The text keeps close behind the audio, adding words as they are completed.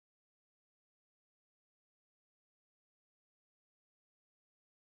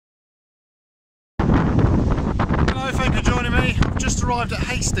just arrived at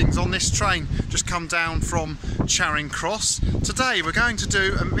Hastings on this train, just come down from Charing Cross. Today we're going to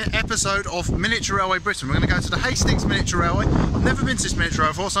do an episode of Miniature Railway Britain. We're going to go to the Hastings Miniature Railway. I've never been to this miniature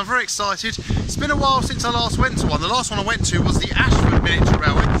railway before, so I'm very excited. It's been a while since I last went to one. The last one I went to was the Ashford Miniature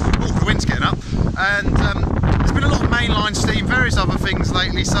Railway. Oh, the wind's getting up. And there's been a lot of mainline steam, various other things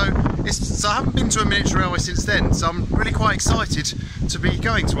lately, so I haven't been to a miniature railway since then, so I'm really quite excited to be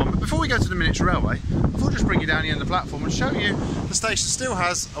going to one. But before we go to the miniature railway, I'll just bring you down here on the platform and show you the station still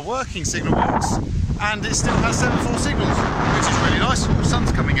has a working signal box and it still has semaphore signals, which is really nice. The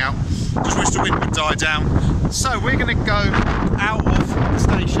sun's coming out. Just wish the wind would die down. So we're going to go out of the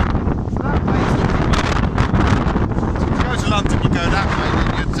station. So that way, to go to London, you go that way,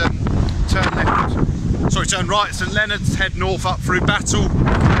 then you'd turn left. Sorry, turn right, St Leonard's, head north up through Battle,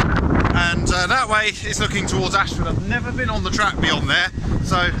 and that way it's looking towards Ashford. I've never been on the track beyond there,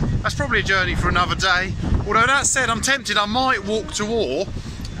 so that's probably a journey for another day. Although that said, I'm tempted, I might walk to Orr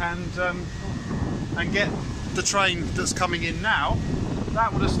and get the train that's coming in now.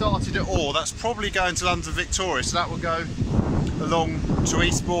 That would have started at Orr. That's probably going to London Victoria, so that will go along to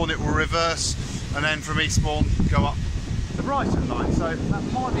Eastbourne, it will reverse, and then from Eastbourne go up the Brighton line, so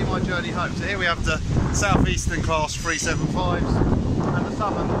that might be my journey home. So here we have the South Eastern Class 375s and the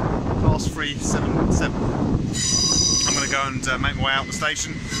Southern Class 377. I'm going to go and make my way out the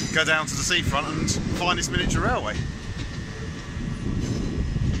station, go down to the seafront and find this miniature railway.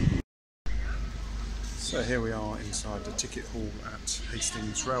 So here we are inside the ticket hall at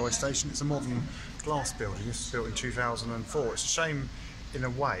Hastings Railway Station. It's a modern glass building. This was built in 2004. It's a shame in a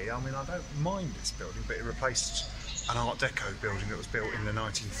way. I mean, I don't mind this building, but it replaced an Art Deco building that was built in the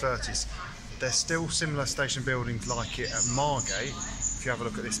 1930s. There's still similar station buildings like it at Margate, if you have a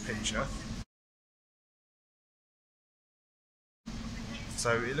look at this picture.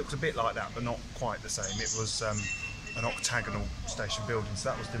 So it looks a bit like that, but not quite the same. It was an octagonal station building, so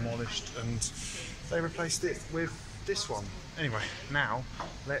that was demolished and they replaced it with this one. Anyway, now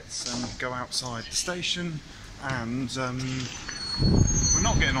let's go outside the station, and we're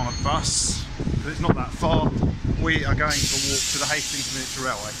not getting on a bus because it's not that far. We are going to walk to the Hastings Miniature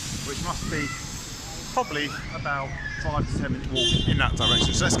Railway, which must be probably about 5 to 10 minute walk in that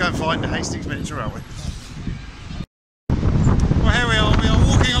direction. So let's go and find the Hastings Miniature Railway. Well, here we are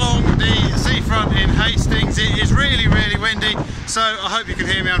walking along the seafront in Hastings. It is really, really windy, so I hope you can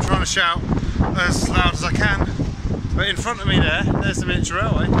hear me. I'm trying to shout as loud as I can. But in front of me there's the miniature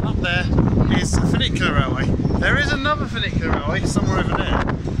railway. Up there is the Funicular Railway. There is another Funicular Railway somewhere over there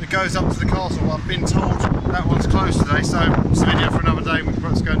that goes up to the castle. I've been told that one's closed today, so it's a video for another day. We can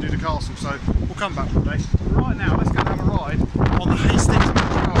perhaps go and do the castle, so we'll come back one day. Right now, let's go and have a ride on the Hastings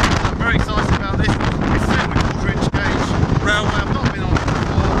Miniature Railway. I'm very excited about this. It's still the quarter-inch gauge railway. I've not been on it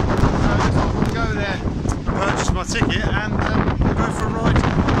before, so I'll go there, purchase my ticket, and we'll go for a ride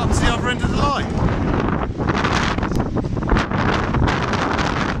up to the other end of the line.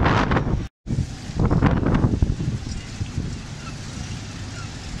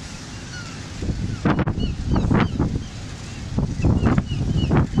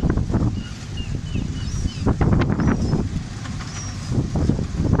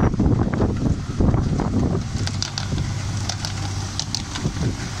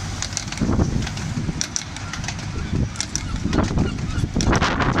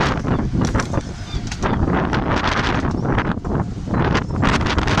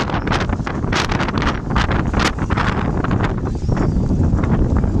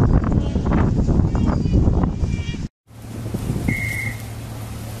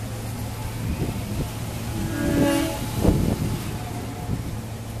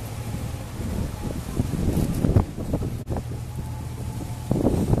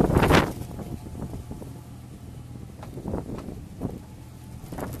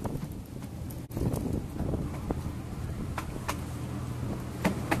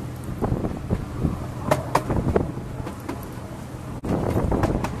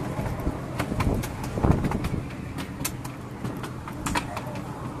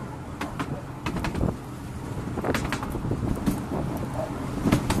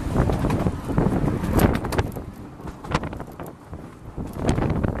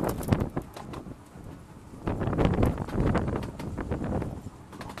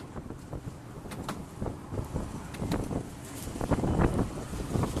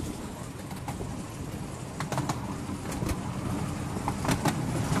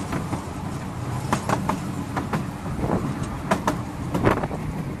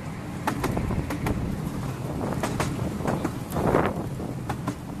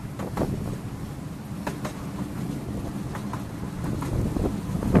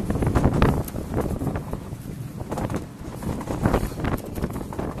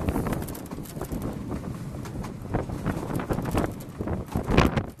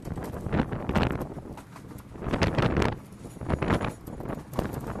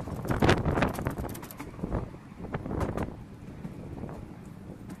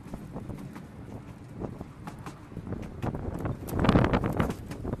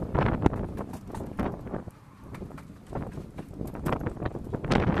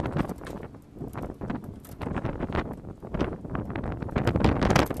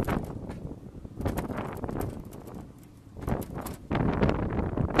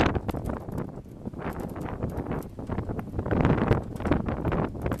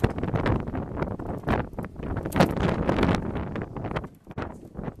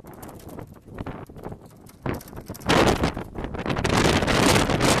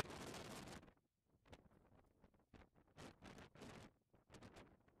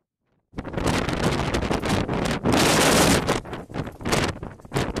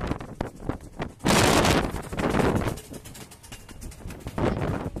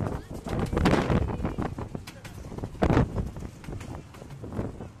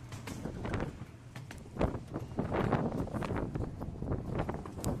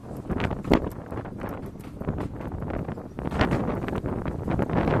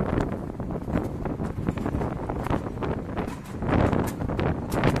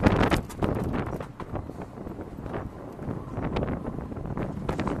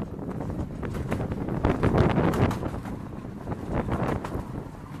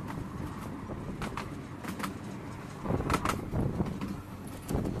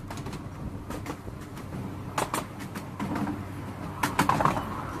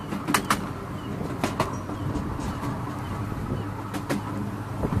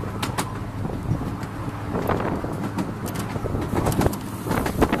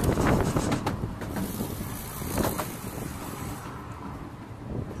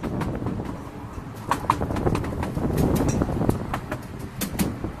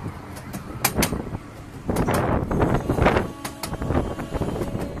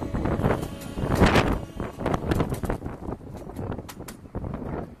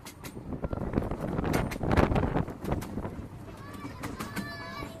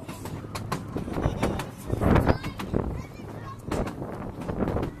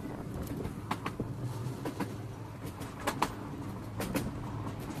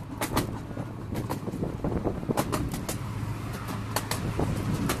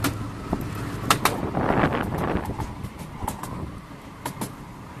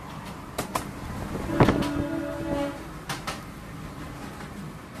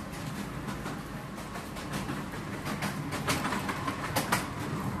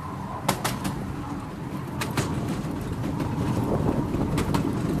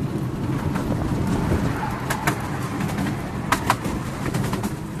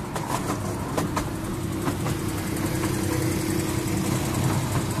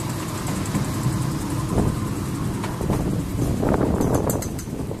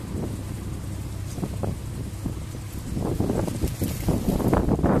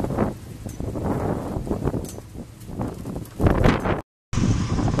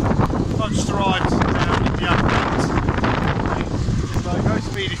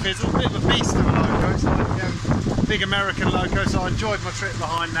 big American loco, so I enjoyed my trip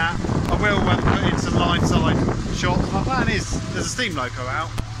behind that. I will put in some line side shots. My plan is, there's a steam loco out,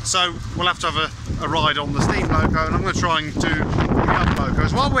 so we'll have to have a ride on the steam loco, and I'm going to try and do the other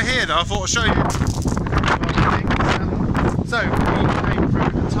locos. While we're here though, I thought I'd show you. So we came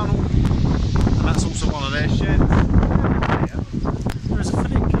through the tunnel, and that's also one of their sheds. There is a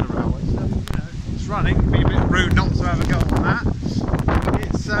funicular railway, so it's running. It'd be a bit rude not to have a go on that.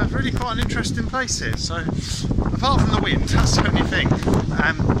 It's really quite an interesting place here. So apart from the wind, that's the only thing.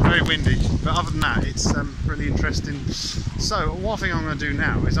 Very windy, but other than that, it's really interesting. So one thing I'm going to do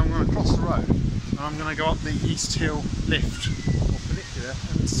now is I'm going to cross the road, and I'm going to go up the East Hill lift or funicular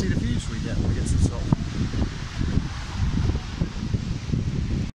and see the views we get when we get to the top.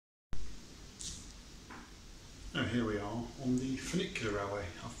 Now here we are on the Funicular Railway.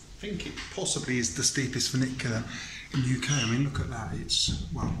 I think it possibly is the steepest funicular in the UK. I mean, look at that, it's,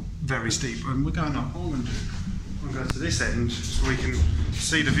 well, very steep. And we're going up, what I'm going to do, I'm going to go to this end so we can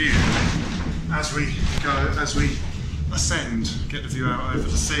see the view as we go, as we ascend, get the view out over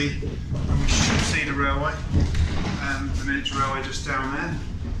the sea, and we should see the railway, and the miniature railway just down there.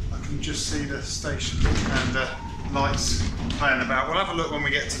 I can just see the station and lights playing about. We'll have a look when we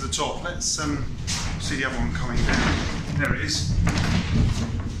get to the top. Let's see the other one coming down. There it is.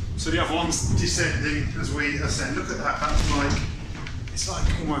 So the other one's descending as we ascend. Look at that, that's like, it's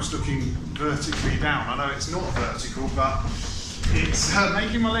like almost looking vertically down. I know it's not vertical, but it's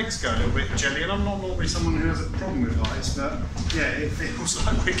making my legs go a little bit jelly, and I'm not normally someone who has a problem with heights, but yeah, it feels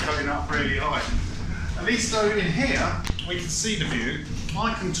like we're going up really high. At least though in here, we can see the view.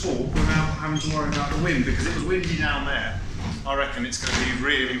 I can talk without having to worry about the wind, because it was windy down there. I reckon it's going to be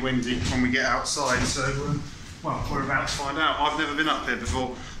really windy when we get outside, so well, we're about to find out. I've never been up here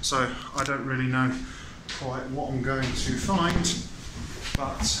before, so I don't really know quite what I'm going to find,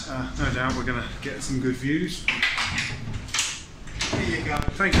 but no doubt we're going to get some good views. Here you go.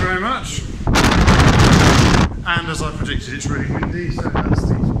 Thank you very much. And as I predicted, it's really windy, so that's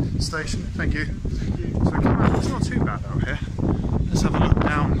the station. Thank you. So it's not too bad out here. Let's have a look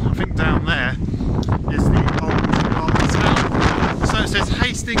down. I think down there is the old part of the town. So it says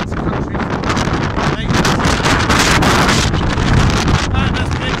Hastings Country.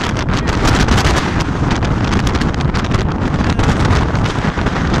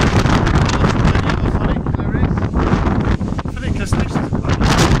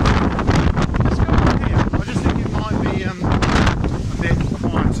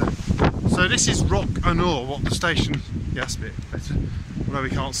 So this is Rock and Ore, what the station, yeah, that's a bit better, although we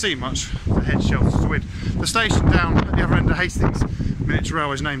can't see much, the head shelters the wind. The station down at the other end of Hastings Miniature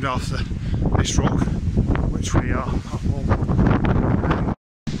Railway is named after this rock, which we are up on.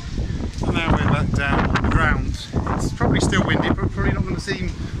 And now we're back down on the ground. It's probably still windy, but probably not going to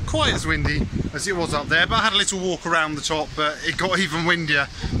seem quite as windy as it was up there, but I had a little walk around the top, but it got even windier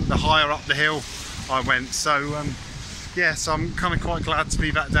the higher up the hill I went. So yes, I'm kind of quite glad to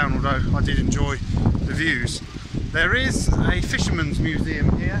be back down, although I did enjoy the views. There is a Fisherman's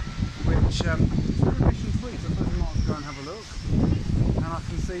Museum here, which is admission free, so I suppose we might go and have a look. And I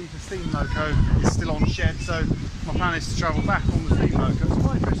can see the steam loco is still on shed, so my plan is to travel back on the steam loco. It's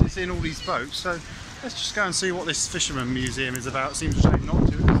quite interesting seeing all these boats, so let's just go and see what this Fisherman Museum is about. It seems a shame not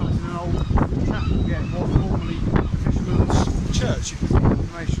to, because it's in an old chapel, yeah, what normally the Fisherman's Church. You can see the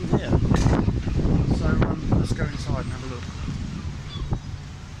information here. So let's go inside and have a look.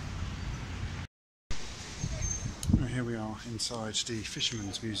 Well, here we are inside the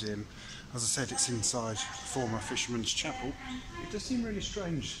Fisherman's Museum. As I said, it's inside former Fisherman's Chapel. It does seem really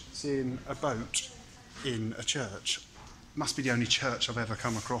strange seeing a boat in a church. It must be the only church I've ever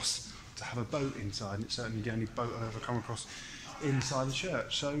come across to have a boat inside, and it's certainly the only boat I've ever come across inside the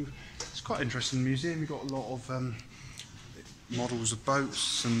church. So it's quite an interesting museum. You've got a lot of models of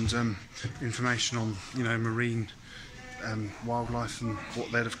boats and information on, you know, marine wildlife and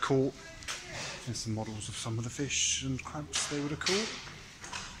what they'd have caught. There's some models of some of the fish and crabs they would have caught.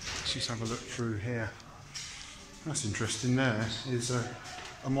 Let's just have a look through here. That's interesting. There is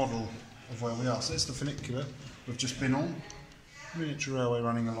a model of where we are. So it's the funicular we've just been on. Miniature railway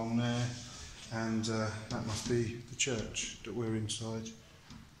running along there, and that must be the church that we're inside.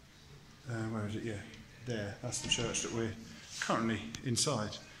 Where is it? Yeah, there. That's the church that we're currently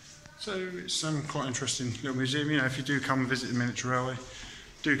inside. So it's quite an interesting little museum. You know, if you do come and visit the Miniature Railway,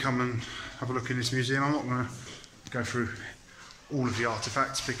 do come and have a look in this museum. I'm not going to go through all of the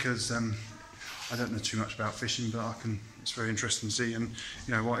artefacts because I don't know too much about fishing, but it's very interesting to see, and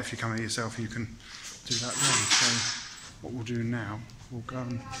you know what, if you come here yourself you can do that then. So what we'll do now, we'll go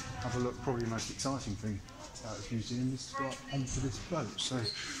and have a look. Probably the most exciting thing about this museum is to go up onto this boat. So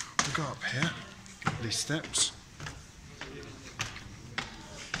we'll go up here, up these steps,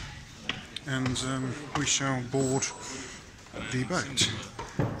 and we shall board the boat.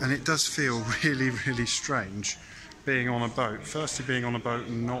 And it does feel really, really strange being on a boat. Firstly, being on a boat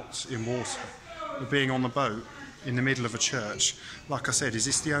and not in water, but being on the boat in the middle of a church. Like I said, is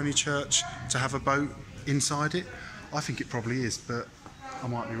this the only church to have a boat inside it? I think it probably is, but I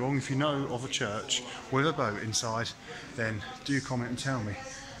might be wrong. If you know of a church with a boat inside, then do comment and tell me.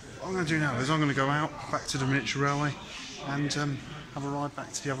 What I'm going to do now is I'm going to go out back to the miniature railway and have a ride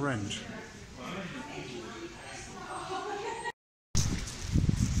back to the other end.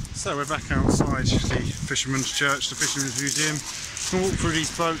 So we're back outside the Fisherman's Church, the Fisherman's Museum. We'll walk through these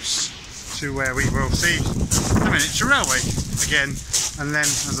boats to where we will see the miniature railway again, and then,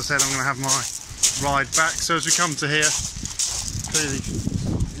 as I said, I'm going to have my ride back. So as we come to here, clearly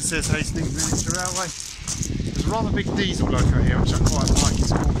it says Hastings Miniature Railway. There's a rather big diesel loco here, which I quite like.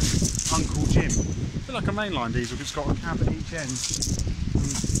 It's called Uncle Jim. I feel like a mainline diesel, it's got a cab at each end. And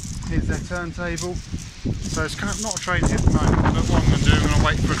here's their turntable. So it's not a train here at the moment, but what I'm going to do, I'm going to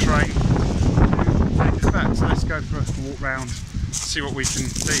wait for a train to take us back. So let's go for a walk round, see what we can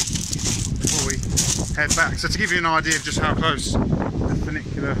see before we head back. So to give you an idea of just how close the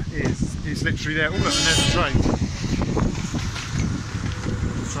funicular is, it's literally there. Oh look, and there's the train.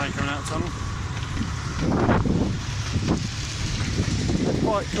 The train coming out of the tunnel. It's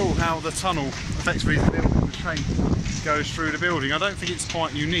quite cool how the tunnel effectively the building, the train goes through the building. I don't think it's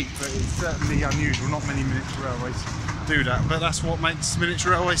quite unique, but it's certainly unusual. Not many miniature railways do that, but that's what makes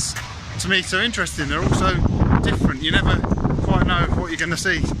miniature railways to me so interesting. They're also different. You never quite know what you're going to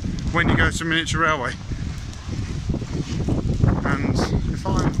see when you go to a miniature railway. And if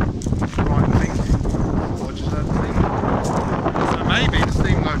I'm right in thinking, I just heard the steam loco. So maybe the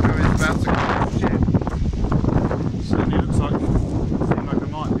steam loco is about to go off the ship. Certainly looks like the steam loco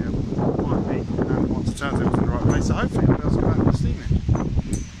might be once it turns out in the right place. So hopefully I'll be able to go back and steam it.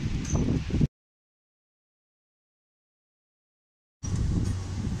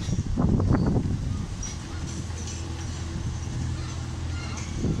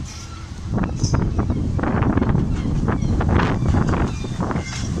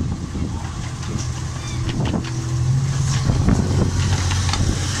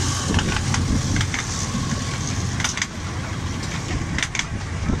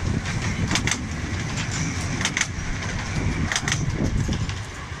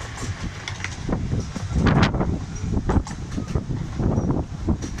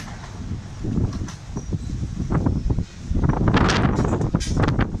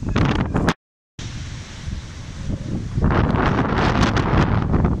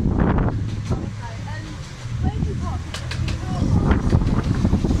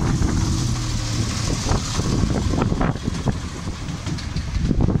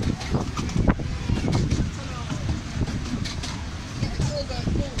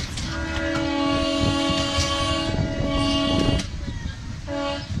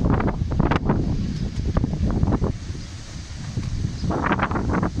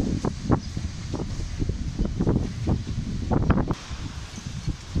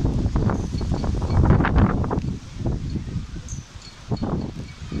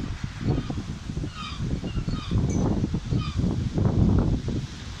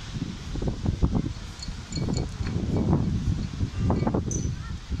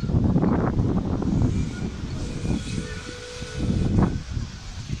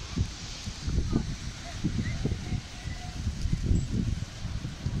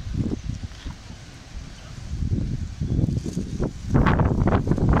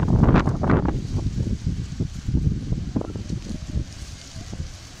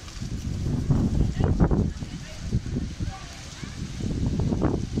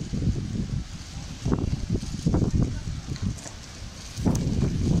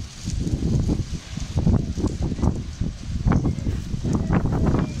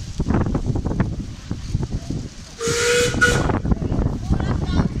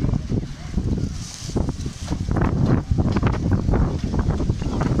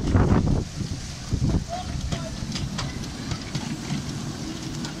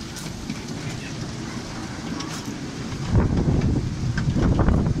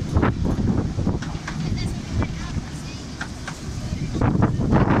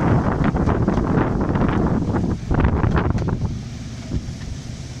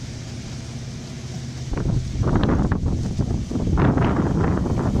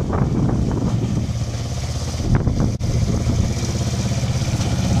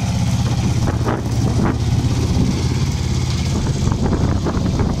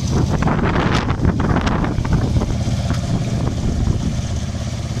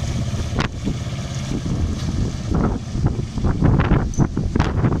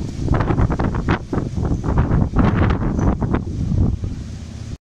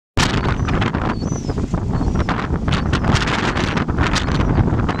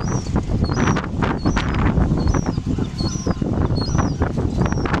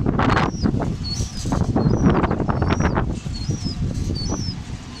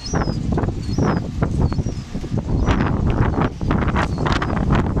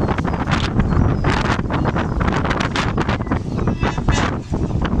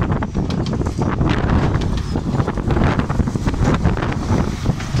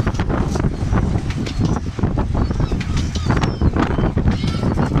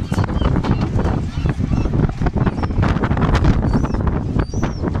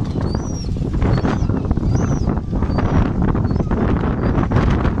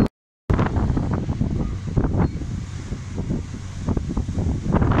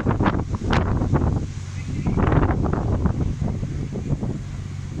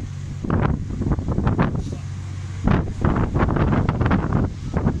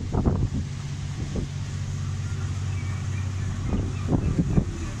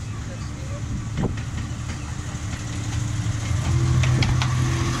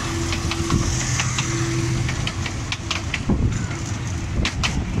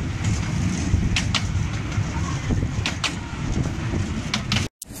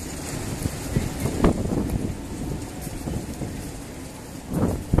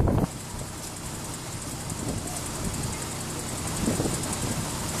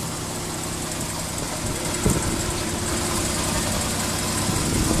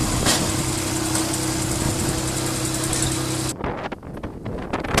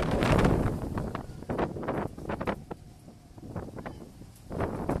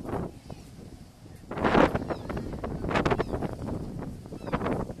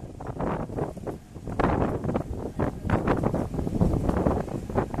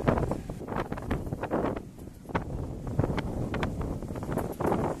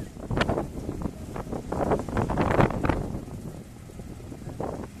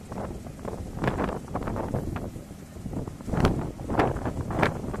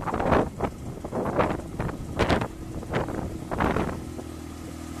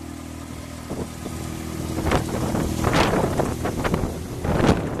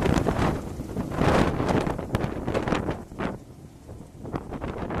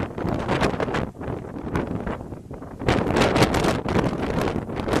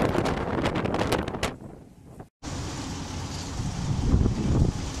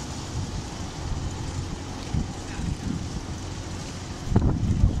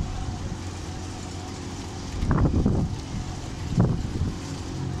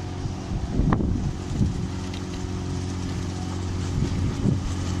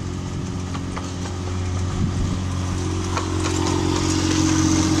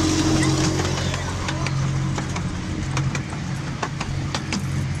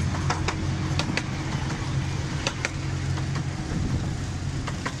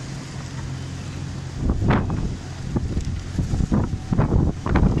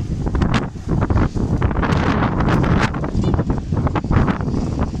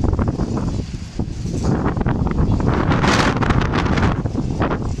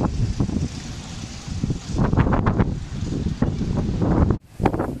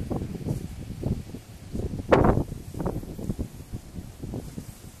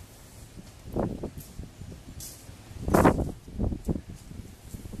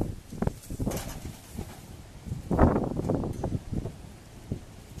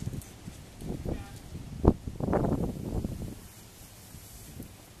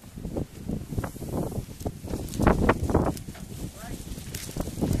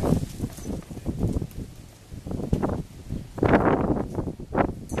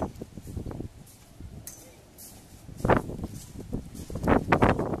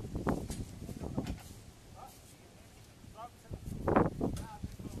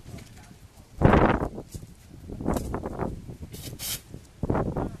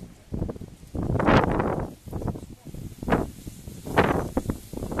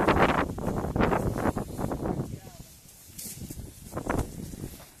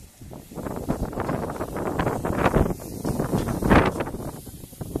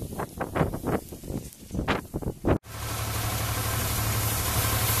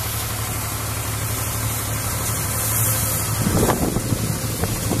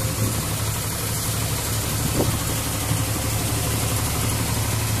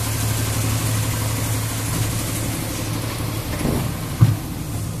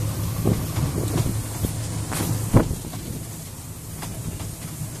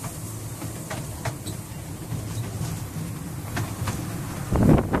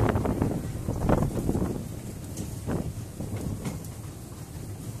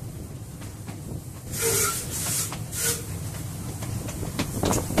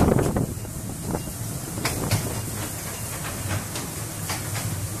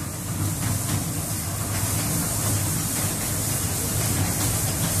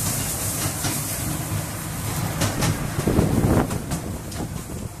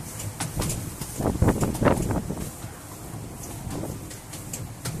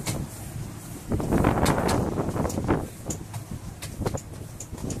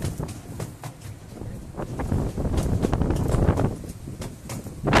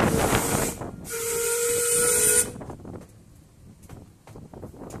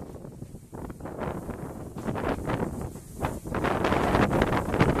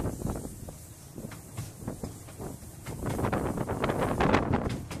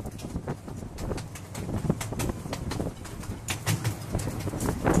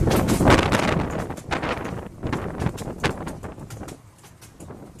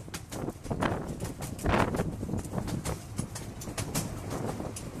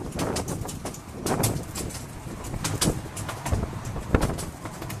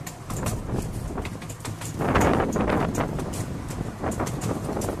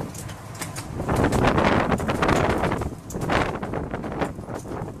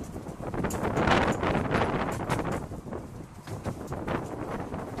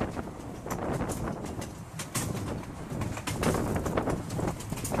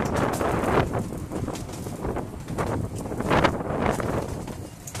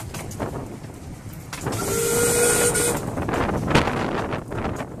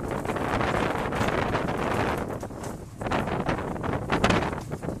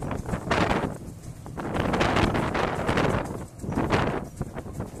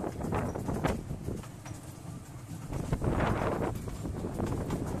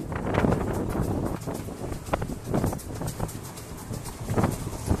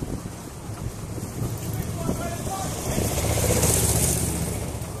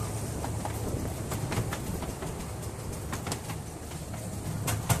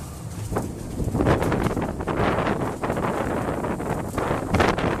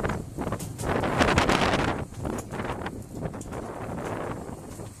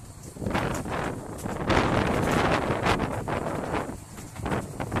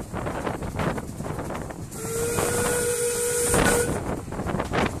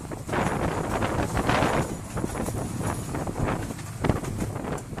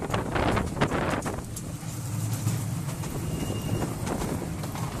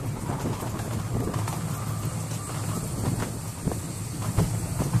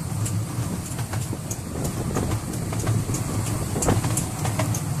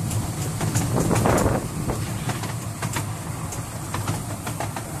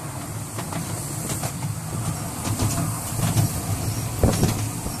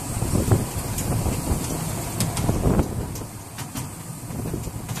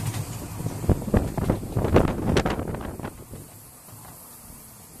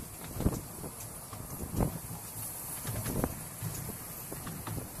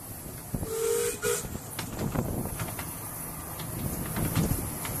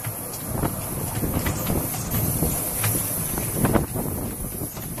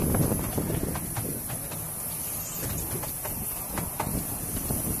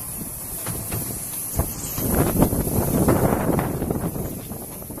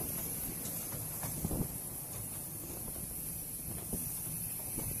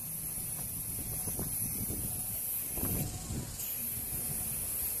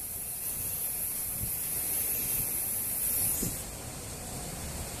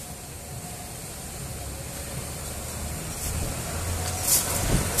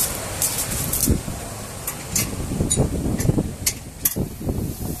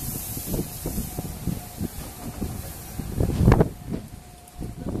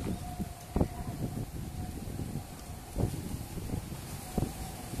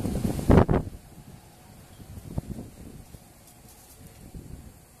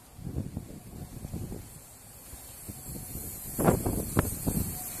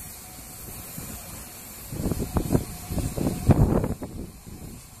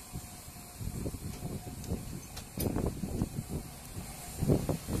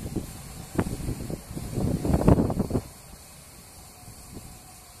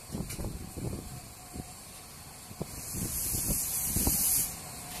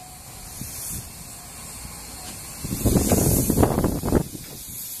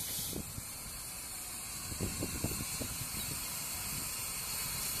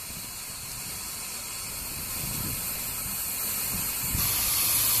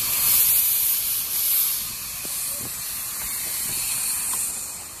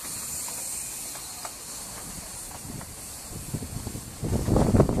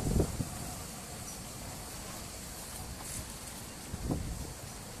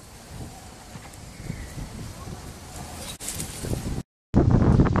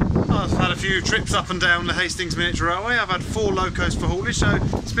 I've had a few trips up and down the Hastings Miniature Railway. I've had 4 locos for haulage, so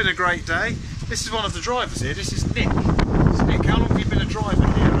it's been a great day. This is one of the drivers here. This is Nick. Nick, how long have you been a driver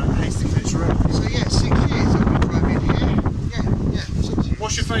here at Hastings Miniature Railway? So yeah, 6 years I've been driving here. Yeah, 6 years.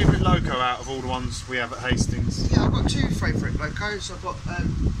 What's your favourite loco out of all the ones we have at Hastings? Yeah, I've got 2 favourite locos. I've got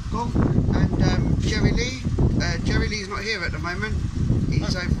Golf and Jerry Lee. Jerry Lee's not here at the moment.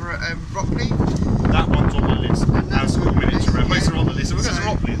 He's over at Rockley. That one's on the list. That's called Miniature Railways are on the list. So we're going to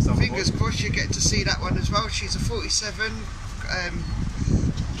Rockley at some point. Fingers crossed you get to see that one as well. She's a 47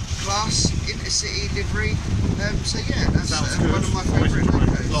 class intercity livery. So yeah, that's one of my favourite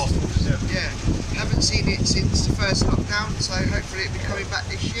locos. Last one, yeah. Haven't seen it since the first lockdown, so hopefully it'll be coming back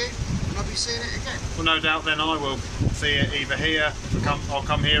this year and I'll be seeing it again. Well, no doubt then I will see it either here, I'll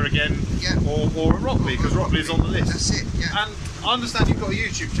come here again, yeah, or at Rockley, because Rockley is on the list. That's it, yeah. And I understand you've got a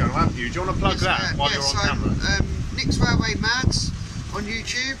YouTube channel, haven't you? Do you want to plug that while you're on camera? Nick's Railway Mads on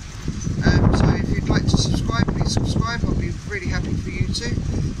YouTube. So if you'd like to subscribe, please subscribe. I'll be really happy for you too.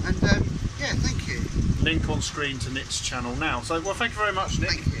 And yeah, thank you. Link on screen to Nick's channel now. So, well, thank you very much,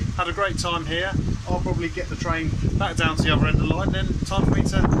 Nick. Thank you. Had a great time here. I'll probably get the train back down to the other end of the line, then time for me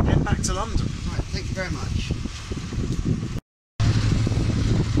to head back to London. Right, thank you very much.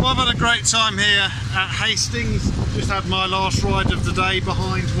 Well, I've had a great time here at Hastings. Just had my last ride of the day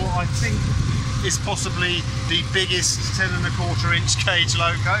behind what I think is possibly the biggest 10¼ inch cage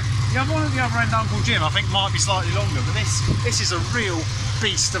loco. The other one at the other end, Uncle Jim, I think might be slightly longer, but this is a real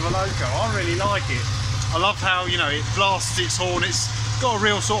beast of a loco. I really like it. I love how, you know, it blasts its horn. It's got a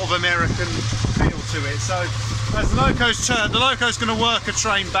real sort of American feel to it. So as the loco's turned, the loco's going to work a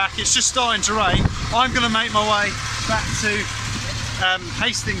train back. It's just starting to rain. I'm going to make my way back to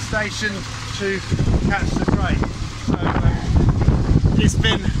Hastings Station to catch the train. So it's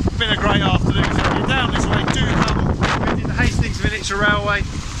been a great afternoon. So if you're down this way, do come visit the Hastings Miniature Railway,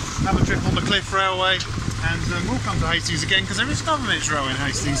 have a trip on the Cliff Railway, and we'll come to Hastings again because there is another miniature railway in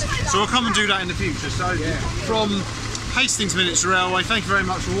Hastings. So we'll come and do that in the future. So from Hastings Miniature Railway, thank you very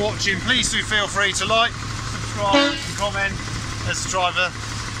much for watching. Please do feel free to like, subscribe and comment. There's the driver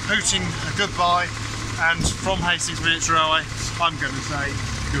hooting a goodbye. And from Hastings Miniature Railway, I'm going to say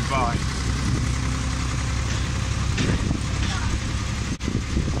goodbye.